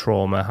deal with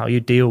trauma, how you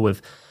deal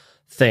with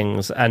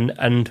things,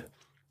 and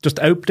just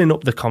opening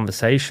up the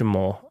conversation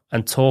more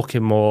and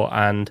talking more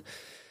and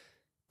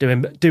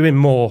doing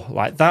more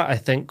like that. I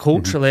think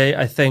culturally,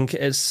 I think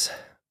it's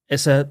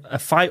a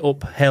fight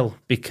uphill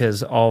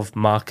because of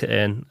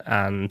marketing,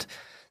 and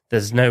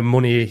there's no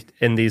money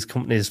in these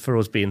companies for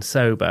us being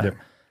sober.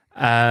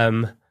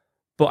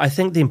 But I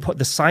think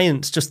the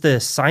science, just the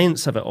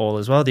science of it all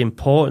as well, the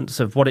importance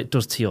of what it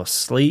does to your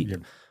sleep,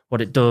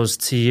 what it does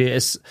to you.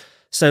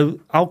 So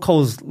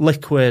alcohol's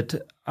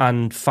liquid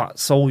and fat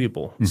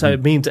soluble. So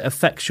it means it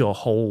affects your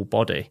whole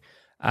body.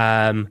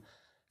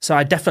 So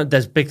I definitely,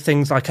 there's big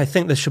things, like I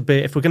think there should be,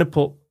 if we're going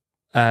to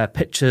put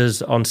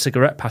pictures on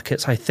cigarette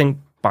packets, I think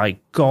by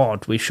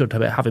God, we should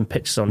have having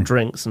pictures on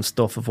drinks and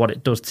stuff of what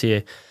it does to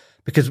you,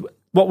 because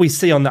what we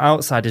see on the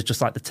outside is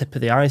just like the tip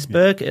of the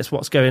iceberg. It's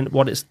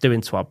what it's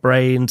doing to our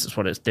brains. It's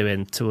what it's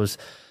doing to us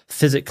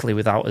physically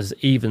without us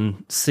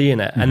even seeing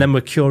it. And then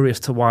we're curious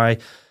to why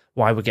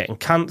we're getting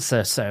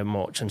cancer so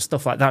much and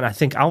stuff like that. And I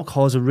think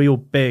alcohol is a real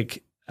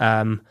big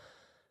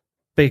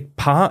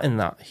part in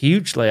that,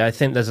 hugely. I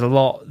think there's a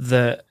lot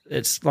that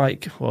it's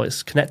like, well,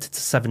 it's connected to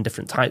 7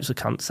 different types of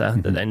cancer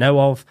that they know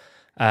of.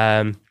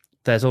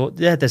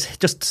 There's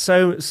just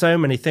so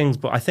many things,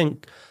 but I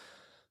think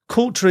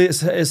culturally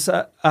it's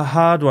a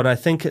hard one. I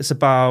think it's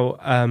about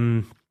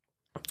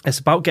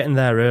getting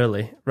there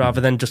early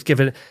rather than just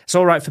giving. It's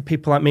all right for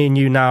people like me and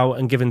you now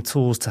and giving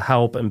tools to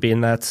help and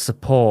being there to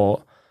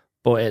support,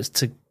 but it's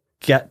to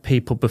get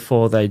people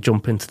before they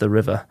jump into the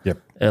river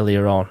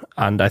earlier on.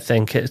 And I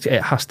think it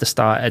has to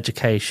start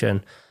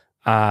education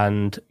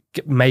and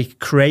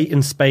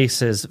creating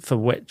spaces for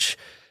which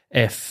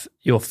if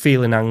you're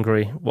feeling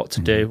angry, what to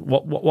do,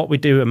 what we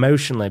do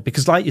emotionally.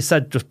 Because like you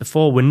said just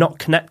before, we're not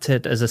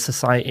connected as a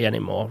society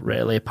anymore,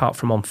 really, apart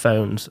from on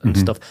phones and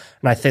stuff.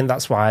 And I think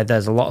that's why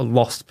there's a lot of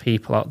lost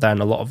people out there and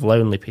a lot of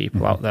lonely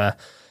people out there,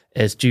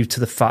 is due to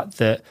the fact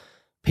that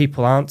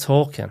people aren't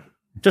talking,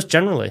 just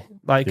generally.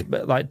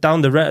 Like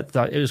down the road,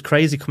 like, it was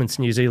crazy coming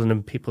to New Zealand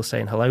and people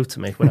saying hello to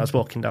me when I was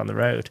walking down the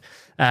road.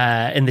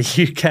 In the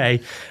UK,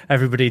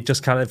 everybody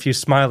just kind of, if you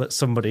smile at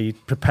somebody,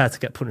 prepare to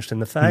get punched in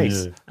the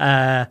face.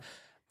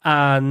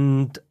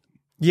 And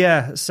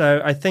yeah,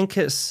 so I think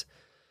it's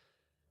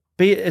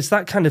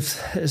that kind of,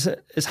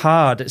 it's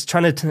hard. It's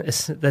trying to,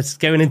 it's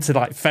going into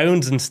like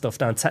phones and stuff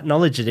now,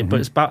 technology, but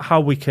it's about how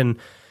we can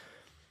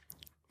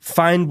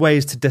find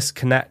ways to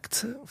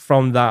disconnect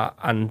from that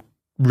and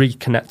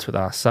reconnect with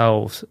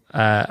ourselves.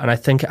 And I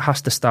think it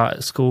has to start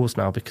at schools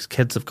now, because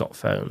kids have got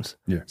phones.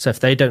 So if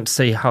they don't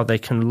see how they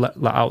can let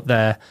out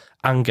their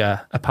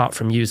anger apart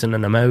from using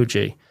an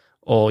emoji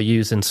or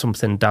using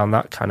something down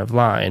that kind of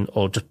line,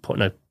 or just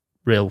putting a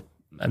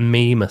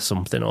meme or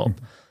something up,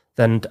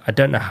 then I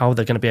don't know how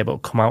they're going to be able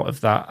to come out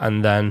of that.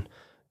 And then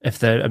it's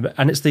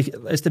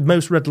the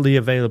most readily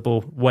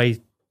available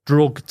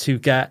drug to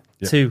get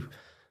to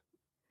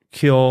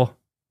cure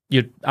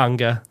your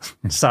anger,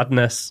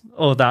 sadness,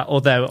 all that.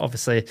 Although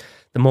obviously,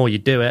 the more you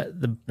do it,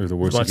 the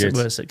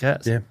worse it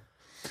gets. Yeah,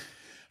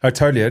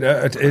 totally.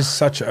 It is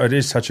such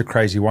a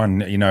crazy one.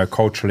 You know,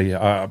 culturally,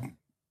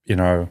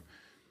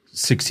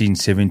 16,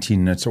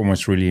 17, it's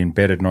almost really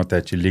embedded. Not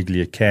that you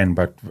legally can,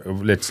 but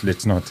let's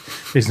not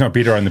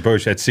beat around the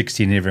bush. At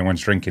 16, everyone's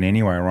drinking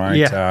anyway, right?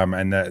 Yeah.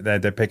 And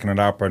they're picking it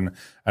up, and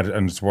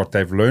it's what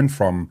they've learned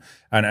from.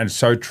 And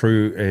so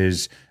true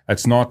is,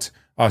 it's not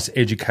us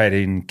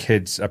educating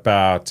kids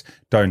about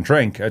don't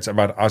drink. It's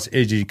about us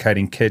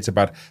educating kids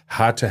about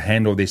how to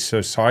handle these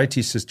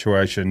society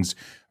situations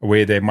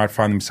where they might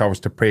find themselves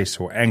depressed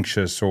or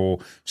anxious or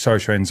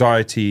social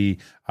anxiety,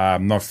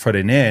 not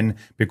fitting in,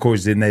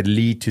 because then they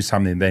lead to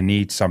something. They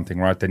need something,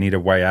 right? They need a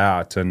way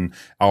out. And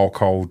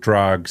alcohol,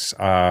 drugs,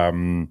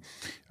 hurting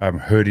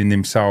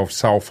themselves,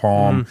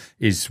 self-harm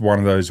is one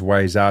of those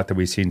ways out that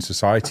we see in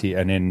society.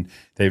 And then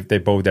they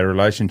build their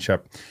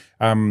relationship.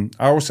 I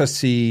also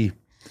see,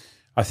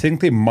 I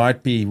think we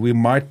might be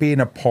in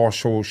a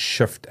partial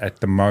shift at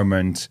the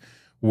moment,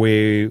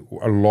 where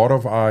a lot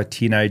of our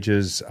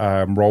teenagers,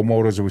 role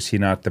models that we're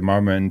seeing at the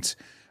moment,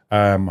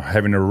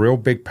 having a real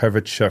big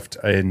pivot shift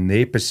in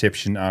their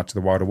perception out to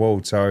the wider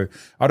world. So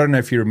I don't know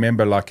if you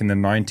remember, like in the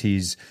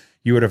 90s,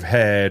 you would have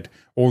had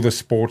all the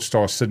sports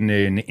stars sitting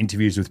there in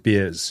interviews with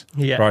beers,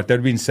 right?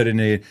 They'd been sitting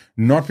there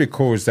not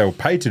because they were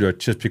paid to do it,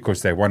 just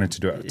because they wanted to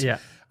do it. Yeah.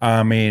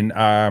 I mean,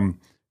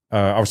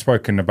 I've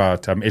spoken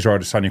about Israel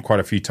Adesanya quite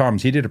a few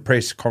times. He did a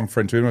press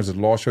conference, when was it,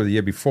 last year or the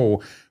year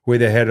before, where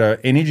they had an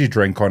energy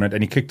drink on it,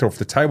 and he kicked it off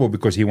the table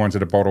because he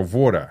wanted a bottle of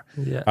water.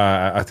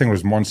 I think it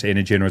was Monster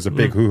Energy, and it was a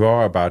big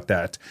hoo-ha about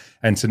that.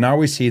 And so now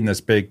we're seeing this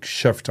big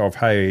shift of,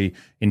 hey,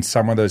 in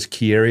some of those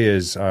key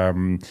areas,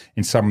 in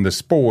some of the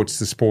sports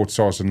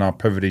stars are now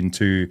pivoting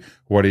to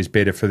what is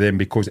better for them,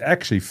 because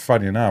actually,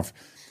 funny enough,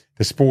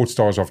 the sports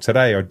stars of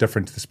today are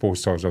different to the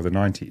sports stars of the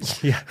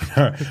 90s. Yeah.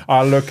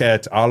 I look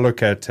at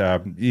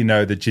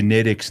the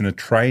genetics and the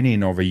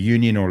training of a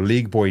union or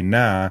league boy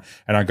now,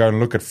 and I go and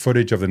look at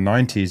footage of the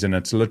 90s, and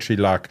it's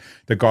literally like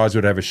the guys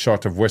would have a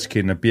shot of whiskey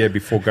and a beer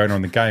before going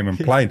on the game and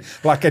playing,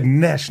 like at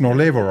national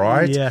level,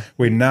 right? Yeah.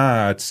 Where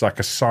now it's like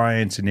a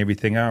science and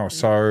everything else.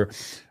 So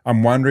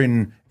I'm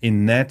wondering,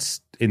 in that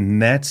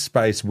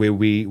space where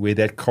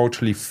that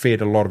culturally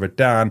fed a lot of it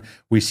down,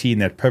 we're seeing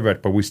that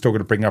pivot, but we still got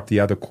to bring up the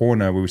other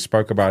corner where we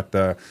spoke about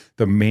the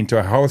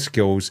mental health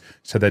skills,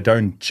 so they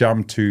don't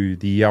jump to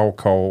the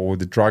alcohol or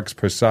the drugs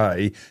per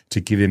se to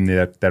give them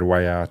that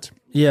way out.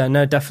 Yeah,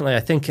 no, definitely.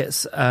 I think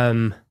it's,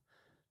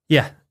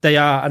 they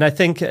are. And I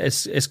think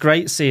it's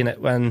great seeing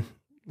it when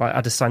like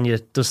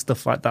Adesanya does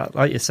stuff like that.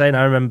 Like you're saying,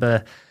 I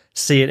remember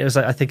seeing it was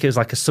like, I think it was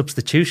like a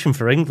substitution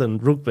for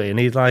England rugby, and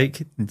he's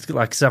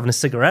having a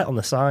cigarette on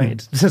the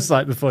side just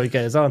like before he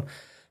goes on.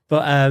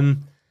 But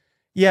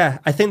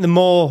I think the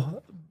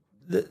more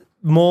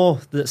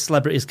that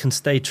celebrities can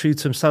stay true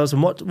to themselves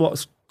and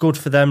what's good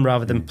for them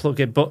rather than plug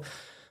in, but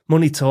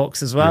money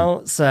talks as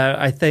well. So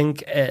I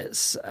think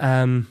it's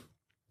the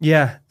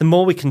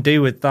more we can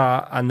do with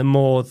that, and the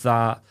more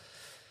that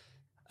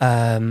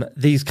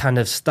these kind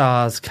of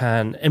stars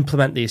can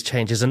implement these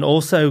changes. And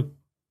also,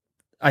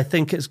 I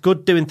think it's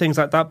good doing things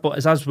like that,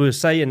 but as we were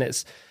saying,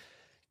 it's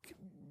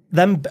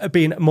them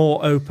being more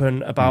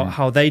open about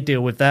how they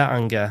deal with their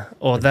anger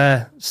or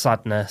their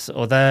sadness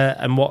or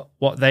and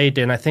what they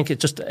do. And I think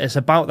it's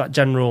about that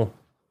general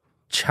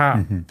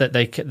chat that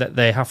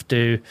they have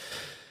to.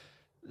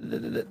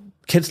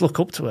 Kids look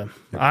up to him.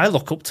 I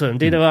look up to him.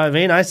 Do you know what I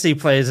mean? I see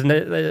players, and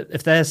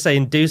if they're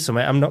saying do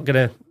something, I'm not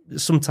gonna.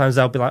 Sometimes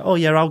they'll be like, "Oh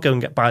yeah, I'll go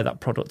and buy that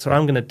product," or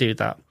 "I'm going to do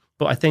that."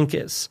 But I think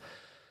it's.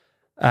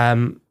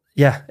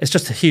 It's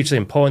just hugely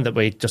important that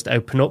we just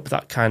open up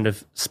that kind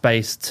of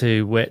space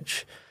to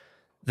which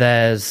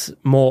there's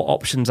more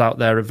options out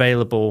there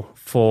available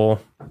for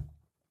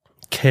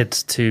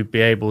kids to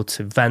be able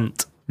to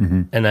vent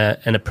in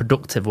a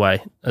productive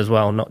way as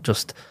well, not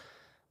just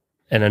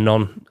in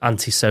a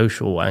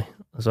antisocial way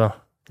as well.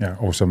 Yeah,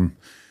 awesome.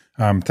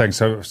 Thanks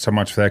so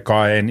much for that,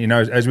 Guy. And,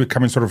 as we're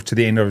coming sort of to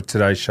the end of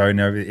today's show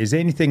now, is there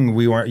anything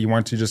you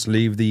want to just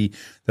leave the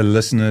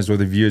listeners or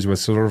the viewers with,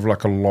 sort of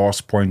like a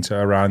last point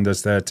around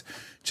this, that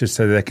just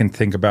so they can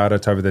think about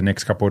it over the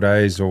next couple of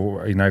days,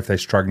 or, if they're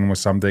struggling with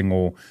something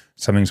or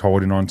something's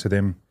holding on to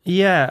them?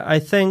 Yeah, I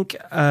think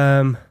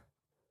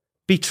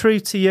be true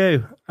to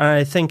you.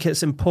 I think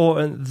it's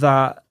important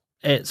that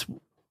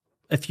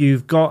if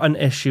you've got an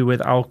issue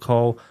with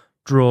alcohol,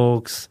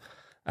 drugs,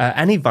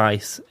 any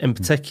vice in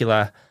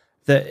particular,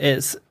 that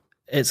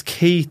it's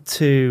key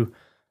to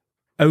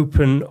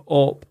open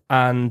up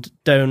and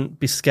don't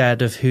be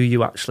scared of who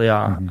you actually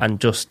are,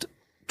 and just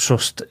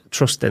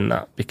trust in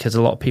that, because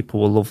a lot of people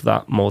will love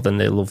that more than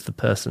they love the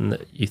person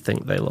that you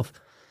think they love.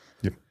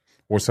 Yep,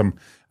 awesome.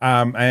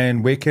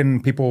 And where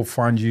can people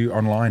find you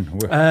online?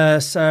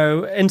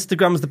 So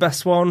Instagram's the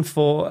best one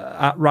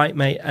at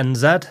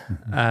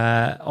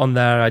RightMateNZ. On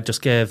there, I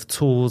just give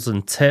tools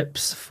and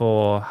tips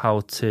for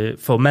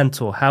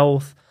mental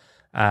health,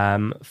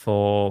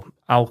 for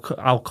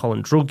alcohol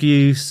and drug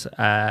use.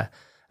 And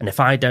if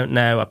I don't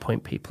know, I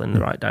point people in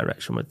the right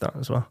direction with that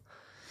as well.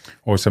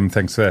 Awesome.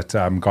 Thanks for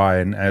that, Guy.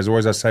 And as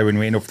always, I say when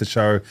we end off the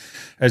show,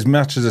 as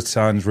much as it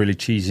sounds really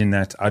cheesy in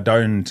that, I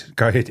don't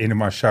go at the end of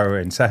my show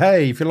and say,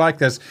 hey, if you like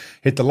this,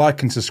 hit the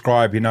like and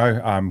subscribe,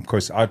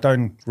 because I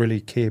don't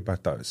really care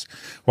about those.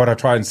 What I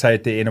try and say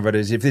at the end of it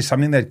is, if there's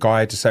something that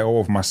Guy had to say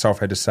or myself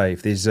had to say,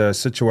 if there's a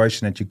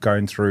situation that you're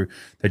going through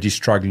that you're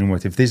struggling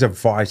with, if there's a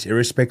vice,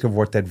 irrespective of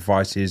what that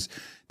vice is,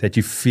 that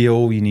you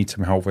feel you need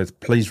some help with,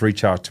 please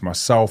reach out to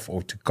myself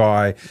or to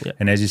Guy. Yep.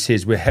 And as he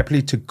says, we're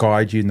happy to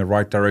guide you in the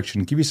right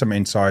direction, give you some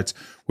insights.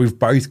 We've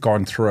both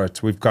gone through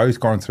it. We've both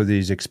gone through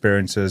these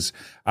experiences,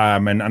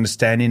 and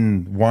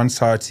understanding one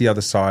side to the other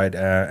side,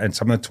 and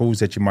some of the tools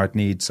that you might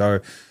need. So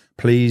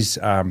please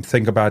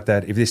think about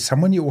that. If there's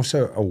someone you're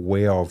also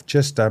aware of,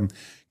 just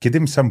give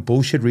them some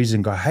bullshit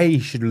reason. Go, hey, you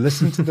should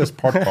listen to this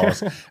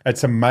podcast.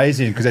 It's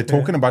amazing because they're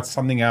talking about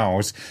something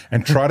else,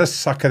 and try to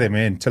sucker them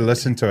in to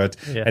listen to it.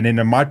 Yeah. And then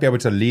they might be able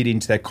to lead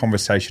into that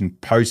conversation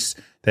post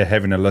they're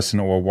having a listen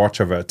or a watch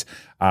of it,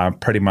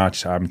 pretty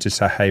much to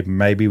say, hey,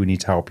 maybe we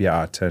need to help you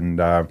out,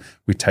 and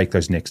we take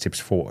those next steps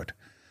forward.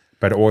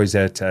 But always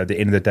at the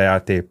end of the day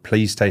out there,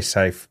 please stay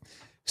safe,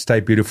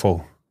 stay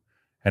beautiful.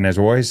 And as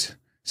always,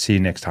 see you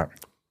next time.